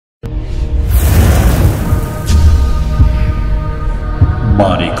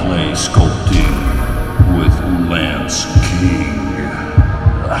Body clay sculpting with Lance King.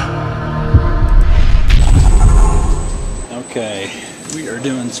 Okay, we are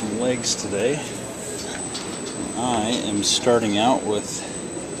doing some legs today. I am starting out with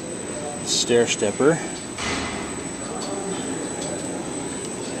stair stepper,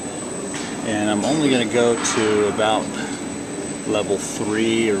 and I'm only going to go to about level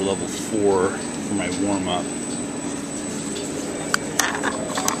 3 or level 4 for my warm-up.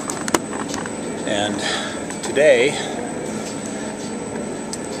 And today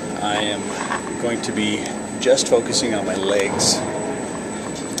I am going to be just focusing on my legs.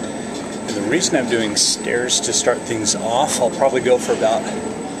 And the reason I'm doing stairs to start things off, I'll probably go for about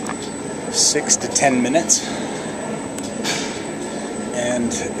 6 to 10 minutes.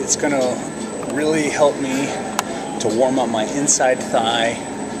 And it's going to really help me to warm up my inside thigh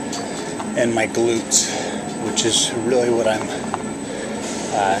and my glutes, which is really what I'm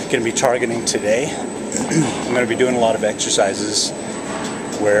going to be targeting today. I'm going to be doing a lot of exercises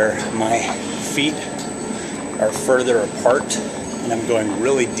where my feet are further apart and I'm going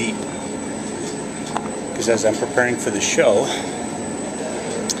really deep, because as I'm preparing for the show,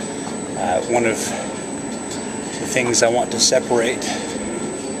 one of the things I want to separate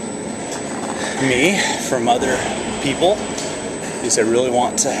me from other people is I really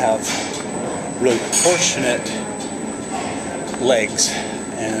want to have really proportionate legs.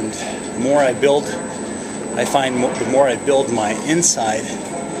 And the more I build, I find the more I build my inside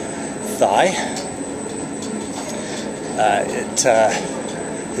thigh, it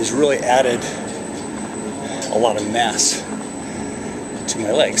has really added a lot of mass to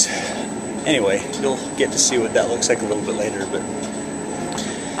my legs. Anyway, you'll get to see what that looks like a little bit later, but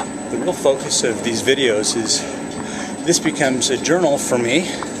the real focus of these videos is this becomes a journal for me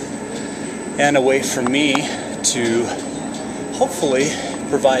and a way for me to hopefully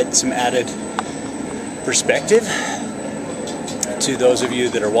provide some added perspective to those of you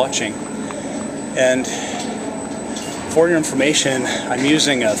that are watching. And for your information, I'm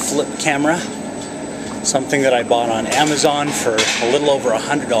using a flip camera, something that I bought on Amazon for a little over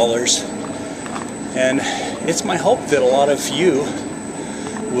 $100. And it's my hope that a lot of you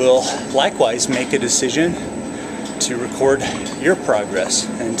will likewise make a decision to record your progress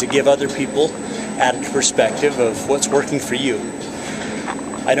and to give other people added perspective of what's working for you.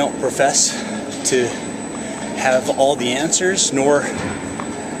 I don't profess to have all the answers nor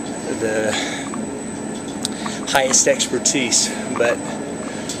the highest expertise, but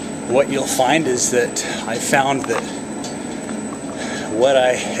what you'll find is that I found that what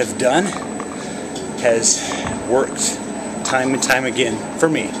I have done has worked time and time again for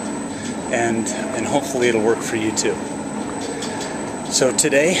me, and hopefully it'll work for you too. So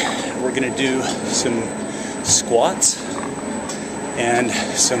today we're going to do some squats and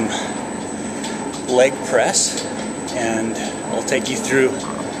some leg press, and I'll take you through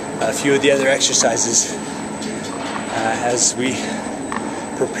a few of the other exercises as we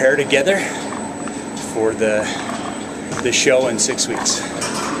prepare together for the show in 6 weeks.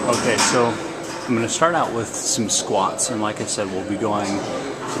 Okay, so I'm going to start out with some squats, and like I said, we'll be going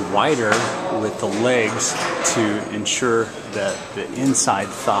wider with the legs to ensure that the inside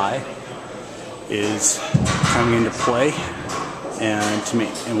thigh is coming into play,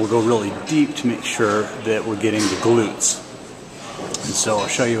 and we'll go really deep to make sure that we're getting the glutes. And so I'll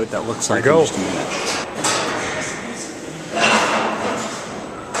show you what that looks like in just a minute.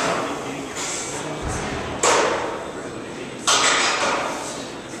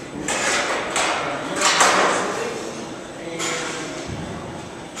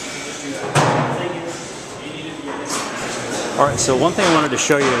 Alright, so one thing I wanted to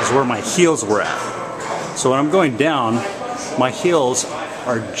show you is where my heels were at. So when I'm going down, my heels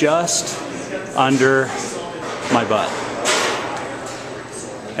are just under my butt,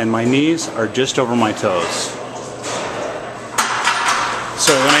 and my knees are just over my toes.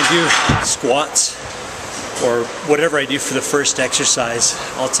 So when I do squats or whatever I do for the first exercise,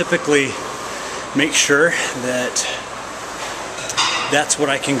 I'll typically make sure that that's what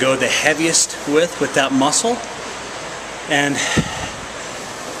I can go the heaviest with that muscle. And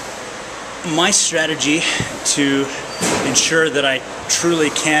my strategy to ensure that I truly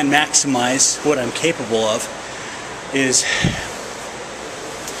can maximize what I'm capable of is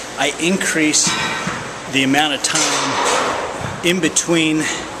I increase the amount of time in between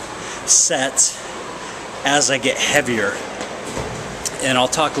sets as I get heavier. And I'll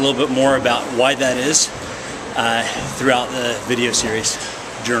talk a little bit more about why that is throughout the video series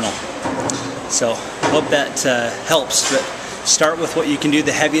journal. So I hope that helps, but start with what you can do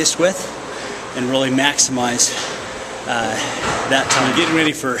the heaviest with and really maximize that time. Getting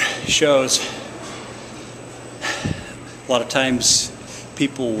ready for shows, a lot of times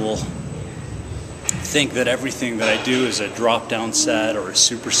people will think that everything that I do is a drop-down set or a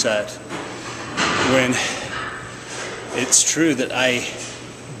superset, when it's true that I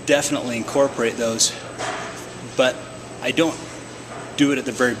definitely incorporate those, but I don't do it at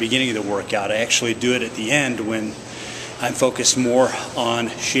the very beginning of the workout. I actually do it at the end when I'm focused more on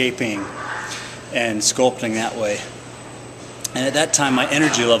shaping and sculpting that way. And at that time, my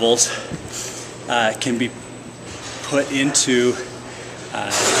energy levels can be put into,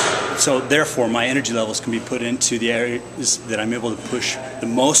 so therefore my energy levels can be put into the areas that I'm able to push the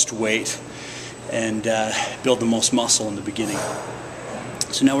most weight and build the most muscle in the beginning.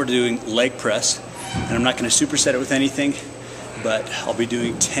 So now we're doing leg press, and I'm not going to superset it with anything, but I'll be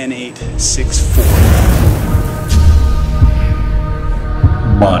doing 10, 8, 6, 4.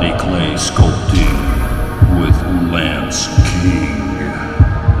 Body clay sculpting